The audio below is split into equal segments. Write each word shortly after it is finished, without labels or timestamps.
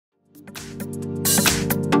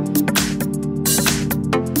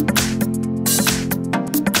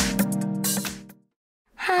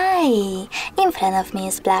Hey! In front of me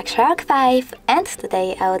is Black Shark 5, and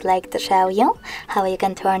today I would like to show you how you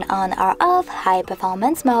can turn on or off high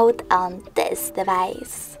performance mode on this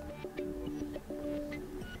device.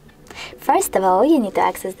 First of all, you need to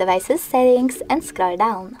access device's settings and scroll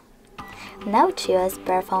down. Now choose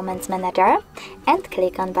Performance Manager and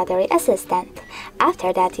click on Battery Assistant.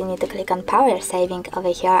 After that, you need to click on Power Saving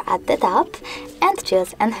over here at the top and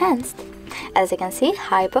choose Enhanced. As you can see,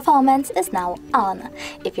 high performance is now on.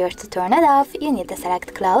 If you wish to turn it off, you need to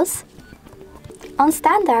select Close on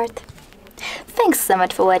Standard. Thanks so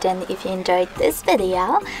much for watching. If you enjoyed this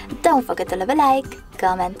video, don't forget to leave a like,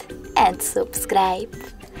 comment and subscribe.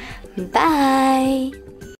 Bye!